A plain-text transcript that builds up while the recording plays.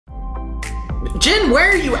Jen,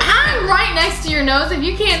 where are you at? I'm right next to your nose. If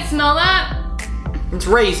you can't smell that. It's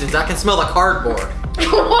raisins. I can smell the cardboard.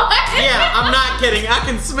 What? Yeah, I'm not kidding. I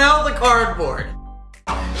can smell the cardboard.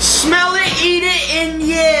 Smell it, eat it, and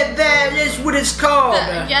yeah, that is what it's called.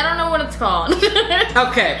 Yeah, I don't know what it's called.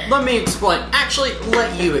 Okay, let me explain. Actually,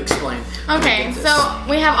 let you explain. Okay, so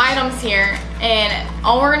we have items here, and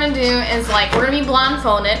all we're gonna do is we're gonna be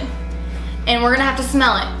blindfolded, and we're gonna have to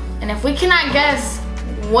smell it. And if we cannot guess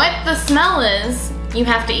what the smell is, you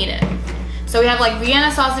have to eat it. So we have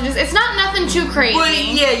Vienna sausages. It's not nothing too crazy. But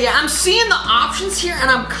yeah, I'm seeing the options here, and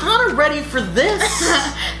I'm kind of ready for this.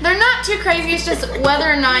 They're not too crazy. It's just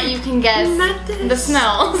whether or not you can guess the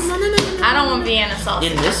smells. No. I don't want Vienna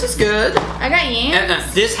sausages. And this is good. I got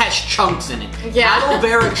yams. This has chunks in it. Yeah. Aloe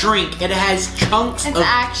vera drink. It has chunks. It's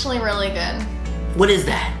actually really good. What is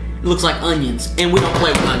that? It looks like onions, and we don't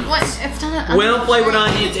play with onions. What? It's not an onion. We don't play with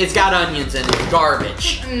onions. It's got onions in it.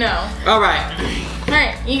 Garbage. No. All right.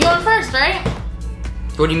 Alright, you going first, right?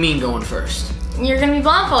 What do you mean going first? You're gonna be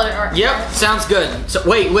blindfolded, or? Yep, sounds good. So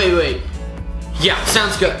wait. Yeah,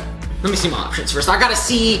 sounds good. Let me see my options first. I gotta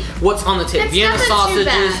see what's on the table. It's Vienna nothing too sausages,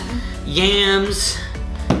 bad. Yams,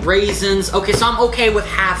 raisins. Okay, so I'm okay with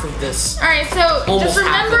half of this. Alright, so Almost just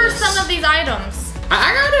remember half of this. some of these items.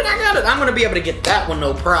 I got it. I'm gonna be able to get that one,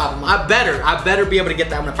 no problem. I better be able to get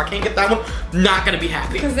that one. If I can't get that one, I'm not gonna be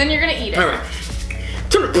happy. Because then you're gonna eat it. All right.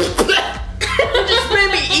 You just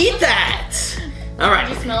made me eat that. All right.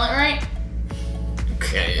 Did you smell it right?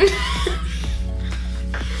 Okay.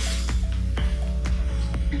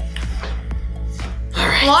 All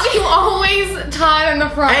right. Why do you always tie in the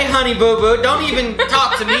front? Hey, honey boo boo, don't even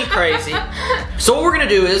talk to me crazy. So what we're gonna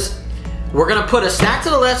do is, we're gonna put a stack to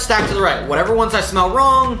the left, stack to the right. Whatever ones I smell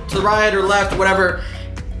wrong, to the right or left, whatever.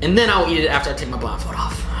 And then I'll eat it after I take my blindfold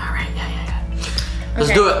off. All right, yeah.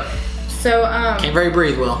 Let's do it. So, Can't very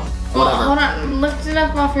breathe, Will. Whatever. Well, hold on, lift it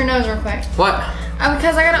up off your nose real quick. What?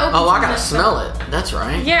 Because I gotta open Oh, I some of gotta this smell stuff. it. That's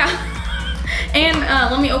right. Yeah. And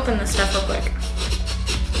let me open this stuff real quick.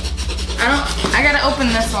 I gotta open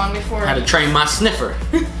this one before. I had to train my sniffer.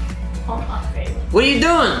 Hold on, baby. What are you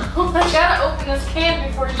doing? I gotta open this can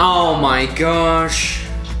before you. Oh my gosh.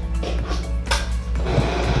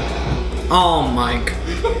 Oh my god.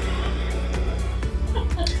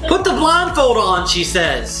 Put the blindfold on, she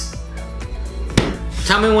says.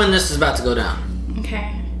 Tell me when this is about to go down.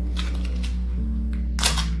 Okay.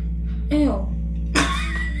 Ew.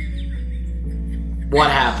 What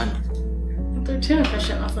happened? I threw tuna fish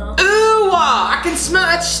at myself. Ooh, I can smell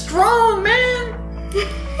it. It's strong, man.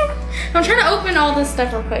 I'm trying to open all this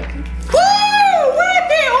stuff real quick. Woo!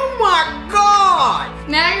 Oh my god!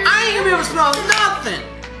 Now you're. I ain't gonna be able to smell nothing.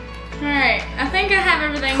 Alright, I think I have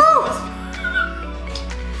everything. Whew.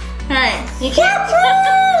 Alright, you can't.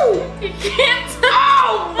 Woo! You can't.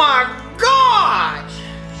 Oh my gosh!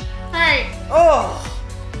 Alright, Oh,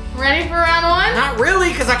 ready for round one? not really,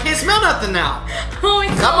 because I can't smell nothing now. Oh,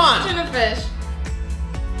 it's Come on. tuna fish.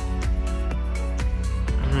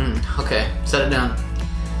 Okay, set it down.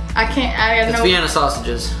 I can't. I It's have no. Vienna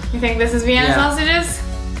sausages. You think this is Vienna Yeah. sausages?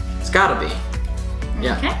 It's gotta be.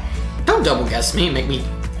 Yeah. Okay. Don't double guess me, make me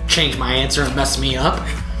change my answer and mess me up.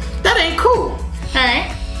 That ain't cool.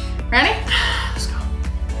 Alright, ready? Let's go.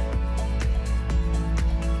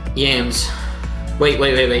 Yams. Wait,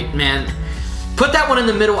 man. Put that one in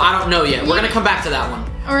the middle, I don't know yet. We're gonna come back to that one.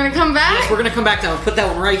 We're gonna come back? Yes, we're gonna come back to that one. Put that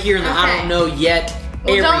one right here in the I Okay. don't know yet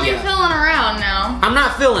Well, area. don't be filling around now. I'm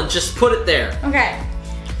not filling, just put it there. Okay.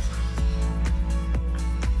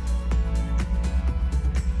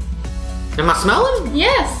 Am I smelling?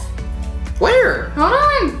 Yes. Where? Hold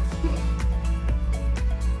on.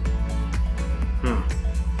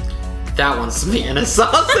 That one's Vienna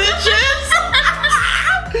sausages.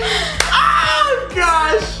 Oh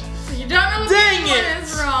gosh. You don't know what Dang the other it. one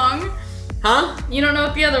is wrong. Huh? You don't know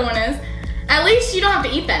what the other one is. At least you don't have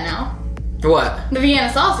to eat that now. What? The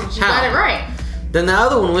Vienna sausage. You How? got it right. Then the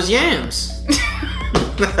other one was yams.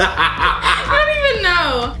 I don't even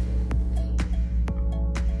know.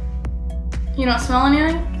 You don't smell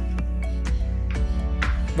anything?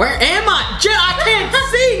 Where am I? Jill, I can't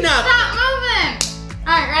see nothing. Stop moving.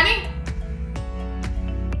 Alright, ready?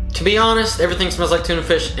 To be honest, everything smells like tuna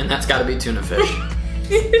fish, and that's gotta be tuna fish.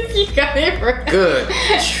 You got it right. Good.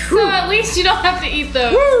 So at least you don't have to eat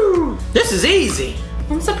those. Woo! This is easy.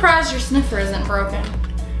 I'm surprised your sniffer isn't broken.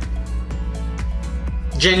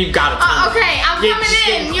 Jen, you gotta tell me. Okay, I'm Just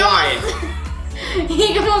coming get in. quiet.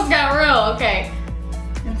 He almost got real. Okay.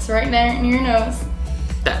 It's right there in your nose.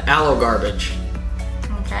 That aloe garbage.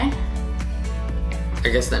 Okay. I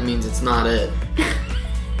guess that means it's not it.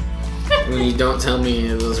 When you don't tell me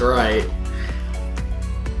it was right.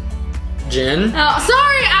 Jen. Oh,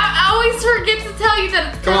 sorry. I always forget to tell you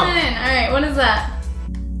that it's Come coming in. All right, what is that?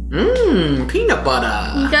 Mmm, peanut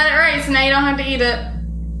butter. You got it right, so now you don't have to eat it.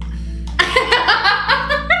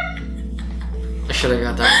 I should have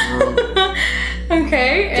got that wrong.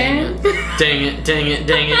 Okay, and... Dang it.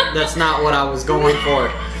 That's not what I was going for.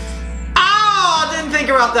 Oh, I didn't think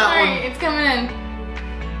about that one. Alright, it's coming in.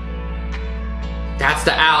 That's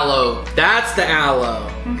the aloe.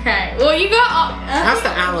 Okay, well you got... That's the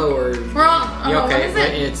aloe or... Wrong. Yeah, okay, what is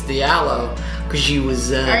it? It's the aloe. Because you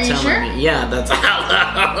was Are you telling sure? me. Yeah, that's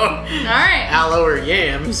aloe. Alright. Aloe or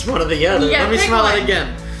yams, one or the other. You gotta Let me pick smell one. it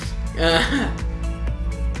again.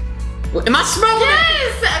 Am I smelling it?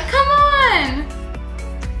 Yes! Come on!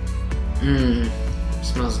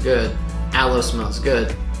 Smells good. Aloe smells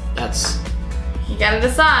good. That's... You gotta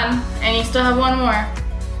decide, and you still have one more.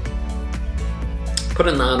 Put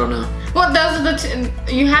in the I don't know. Well, those are the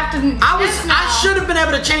two. You have to. I should have been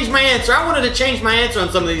able to change my answer. I wanted to change my answer on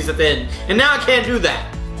some of these at the end, and now I can't do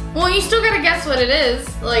that. Well, you still gotta guess what it is.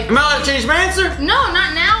 Like. Am I allowed to change my answer? No,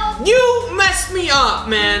 not now. You messed me up,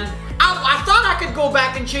 man. I thought I could go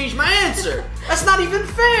back and change my answer. That's not even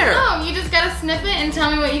fair. No, you just gotta sniff it and tell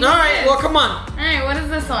me what you think. All right, it is. well, come on. All right, what is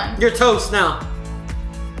this one? You're toast now.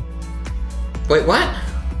 Wait, what?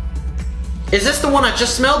 Is this the one I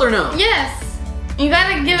just smelled or no? Yes. You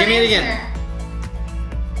gotta give me it again. answer.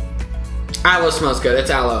 Aloe smells good. It's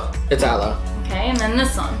aloe. It's aloe. Okay, and then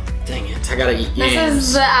this one. Dang it, I gotta eat This yams.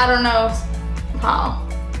 is the I don't know pile.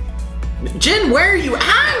 Jen, where are you at?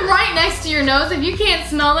 I'm right next to your nose. If you can't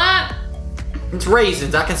smell that. It's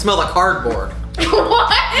raisins. I can smell the cardboard.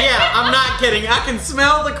 What? Yeah, I'm not kidding. I can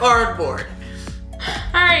smell the cardboard.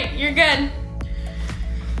 All right, you're good.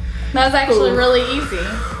 That was actually really easy.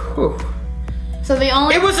 Ooh. So the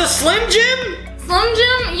only It was a Slim Jim? Slim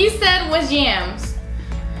Jim you said was yams.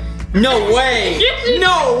 No way. Yes, you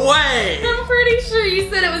No way. I'm pretty sure you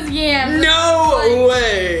said it was yams. No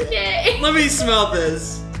way. Okay. Let me smell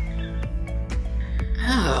this.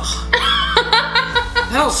 Oh.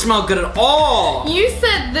 That don't smell good at all. You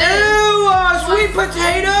said this. Ew, sweet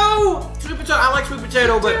potato. Sweet potato. I like sweet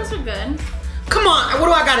potato, but Those are good. come on. What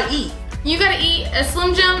do I gotta eat? You gotta eat a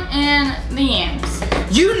Slim Jim and the yams.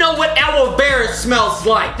 You know what aloe vera smells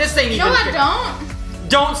like. This ain't even. No, I don't.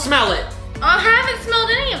 Don't smell it. I haven't smelled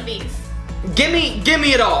any of these. Give me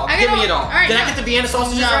it all. I Give got me it all. all right, Did I no. get the Vienna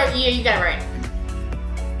sausages No, right? yeah, you got it right.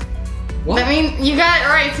 What? I mean, you got it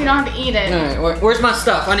right, so you don't have to eat it. All right, where's my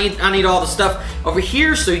stuff? I need all the stuff over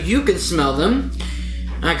here so you can smell them.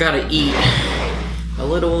 I gotta eat a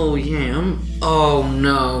little yam. Oh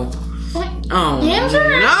no. What? Oh Yams are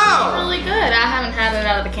no. actually really good. I haven't had it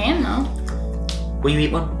out of the can though. Will you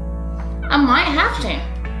eat one? I might have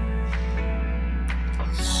to.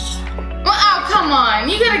 Well, oh, come on.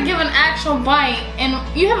 You gotta give an actual bite, and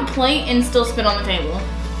you have a plate and still spit on the table.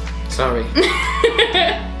 Sorry.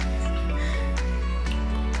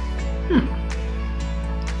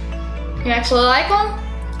 You actually like them?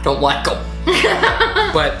 Don't like them.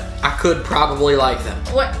 But I could probably like them.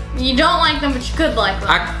 What? You don't like them, but you could like them.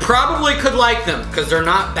 I probably could like them because they're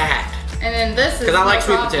not bad. And then this is Because I like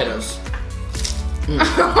sweet problem. potatoes.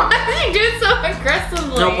 Why did you do it so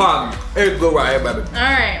aggressively? No problem. Here, go right here, baby.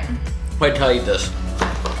 Alright. Wait till I eat this.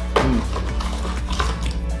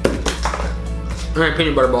 All right,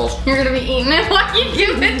 peanut butter balls. You're gonna be eating it while you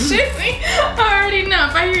give it to me. I already know.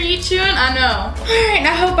 If I hear you chewing, I know. Alright,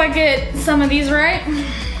 I hope I get some of these right.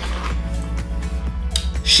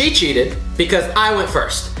 She cheated because I went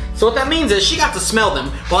first. So what that means is she got to smell them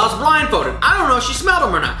while I was blindfolded. I don't know if she smelled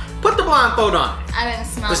them or not. Put the blindfold on. I didn't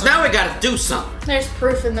smell Because them. now we gotta do something. There's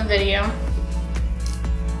proof in the video.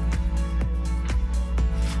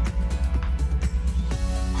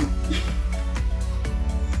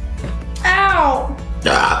 Ow!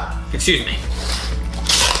 Ah, excuse me.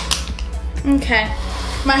 Okay.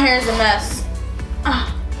 My hair's a mess.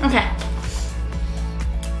 Ah, okay.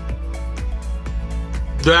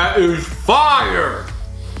 That is fire!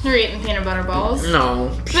 You're eating peanut butter balls.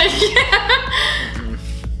 No.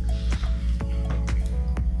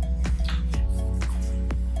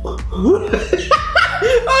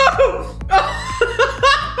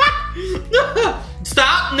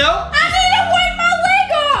 Stop! No! I need to wipe my leg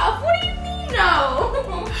off! What do you mean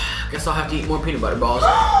no? Guess I'll have to eat more peanut butter balls. Look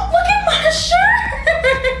at my shirt!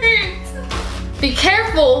 Be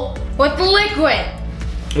careful with the liquid.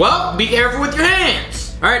 Well, be careful with your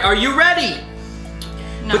hands. All right, are you ready?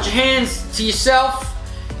 No. Put your hands to yourself.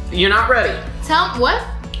 You're not ready. What?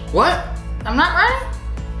 What? I'm not ready?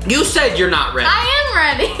 You said you're not ready. I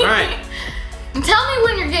am ready. All right. And tell me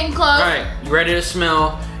when you're getting close. All right, you ready to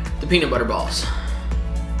smell the peanut butter balls?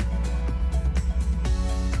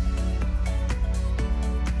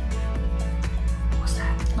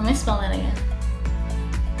 me smell that again.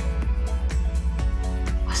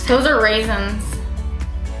 Those are raisins.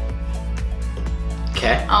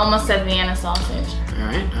 Okay. I almost said Vienna sausage. All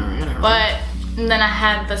right. But then I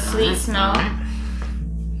had the sweet smell. All right.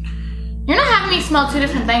 You're not having me smell two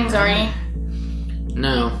different things, are you?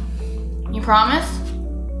 No. You promise?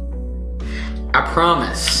 I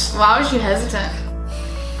promise. Why was you hesitant?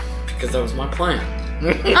 Because that was my plan. So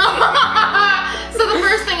the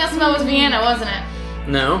first thing I smelled was Vienna, wasn't it?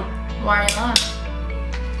 No. Why are you lying?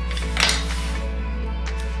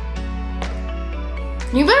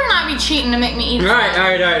 You better not be cheating to make me eat. All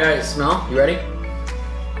right. Smell. You ready?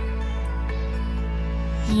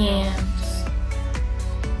 Yams.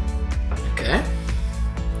 Okay.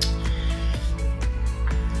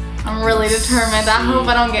 I'm really determined. I hope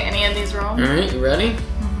I don't get any of these wrong. All right. You ready?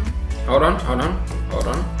 Mm-hmm. Hold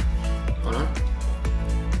on.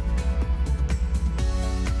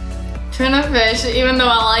 Tuna fish, even though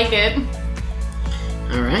I like it.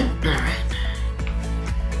 All right.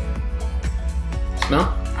 Smell.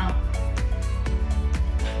 Oh.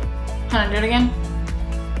 Can I do it again?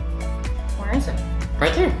 Where is it?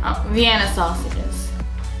 Right there. Oh, Vienna sausages.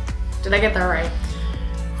 Did I get that right?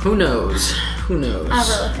 Who knows? I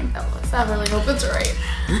really think that was. I really hope it's right.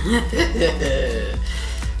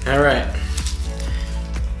 All right.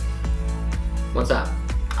 What's that?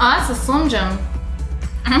 Oh, that's a Slim Jim.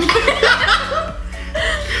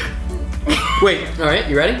 Wait. All right.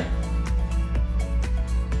 You ready?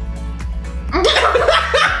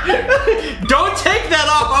 Don't take that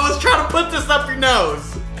off. I was trying to put this up your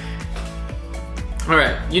nose. All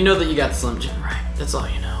right. You know that you got Slim Jim right. That's all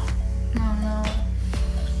you know. Oh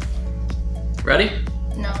Ready?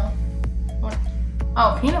 no. No. What?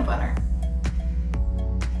 Oh, peanut butter.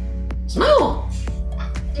 Smell.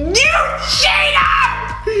 You cheater!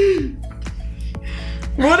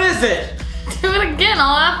 What is it? Do it again.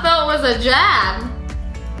 All I felt was a jab.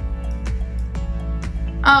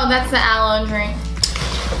 Oh, that's the aloe drink.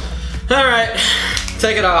 All right,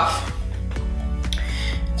 take it off.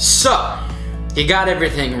 So, you got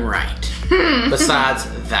everything right. Besides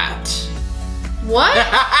that. What?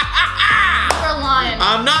 You're lying.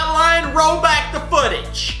 I'm not lying. Roll back the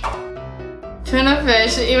footage. Tuna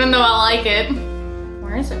fish, even though I like it.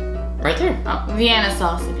 Where is it? Right there. Oh, Vienna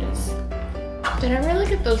sausages. Did I really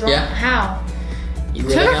get those wrong? Yeah. How? You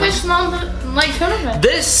really Tuna got fish it? smells like tuna fish.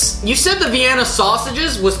 This, you said the Vienna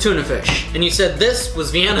sausages was tuna fish, and you said this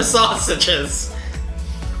was Vienna sausages.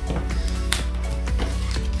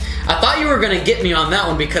 I thought you were gonna get me on that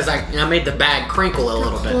one because I made the bag crinkle a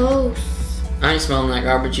little bit. Close. I ain't smelling that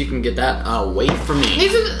garbage. You can get that away from me.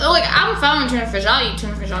 These are, like, I'm fine with tuna fish. I'll eat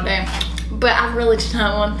tuna fish all day. But I really did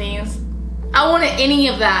not want these. I wanted any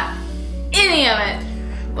of that. Any of it.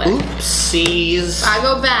 But oopsies. I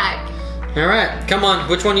go back. All right, come on.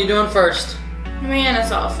 Which one are you doing first? Vienna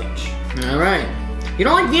sausage. All right. You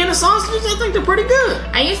don't like Vienna sausages? I think they're pretty good.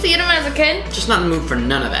 I used to eat them as a kid. Just not in the mood for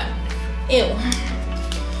none of that. Ew.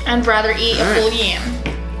 I'd rather eat a full yam.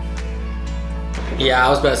 Yeah, I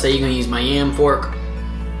was about to say you're gonna use my yam fork.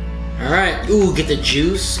 All right. Ooh, get the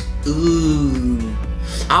juice. Ooh.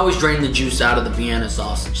 I always drain the juice out of the Vienna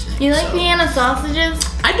sausage thing. You like Vienna sausages?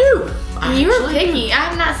 I do. You were picky. I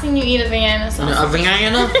have not seen you eat a Vienna sausage. A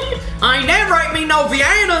Vienna? I ain't never ate me no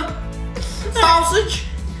Vienna sausage.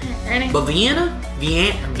 Ready? But Vienna?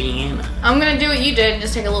 Vienna. I'm gonna do what you did and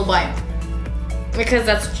just take a little bite. Because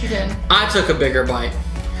that's what you did. I took a bigger bite.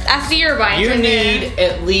 I see your bite. You need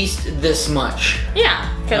at least this much. Yeah.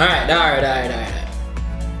 All right.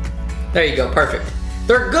 There you go, perfect.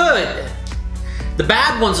 They're good. The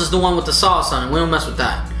bad ones is the one with the sauce on it. We don't mess with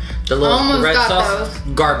that. The little Almost red got sauce,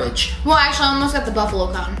 those. garbage. Well, actually, I almost got the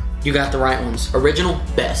buffalo cotton. You got the right ones. Original,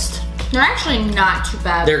 best. They're actually not too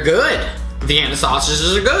bad. They're good. Vienna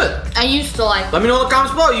sausages are good. I used to like them. Let me know in the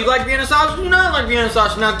comments below. You like Vienna sausage? You not like Vienna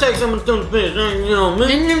sausage? Now take some of the tuna fish. You know what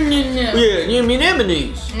I mean? Yeah, you mean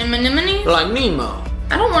anemones. Anemones? Like Nemo.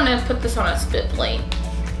 I don't want to put this on a spit plate.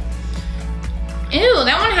 Ew,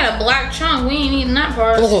 that one had a black chunk. We ain't eating that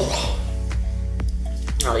part. Oh.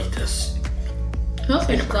 I'll eat this. Who's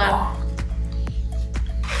fish glad?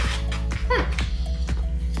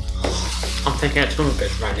 I'm thinking of tuna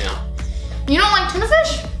fish right now. You don't like tuna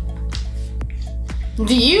fish?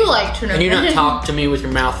 Do you like tuna Can you fish? not talk to me with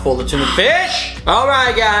your mouth full of tuna fish?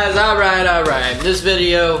 Alright guys, alright. This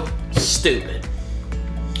video, stupid.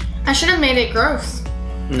 I should have made it gross.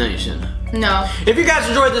 No, you shouldn't. No. If you guys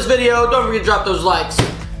enjoyed this video, don't forget to drop those likes. I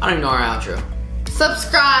don't even know our outro.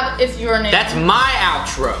 Subscribe if you're new. That's my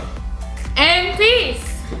outro. And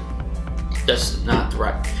peace. That's not the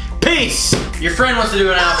right. Peace! Your friend wants to do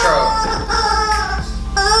an outro.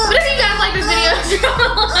 What if you guys like this video if you're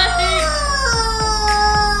gonna like.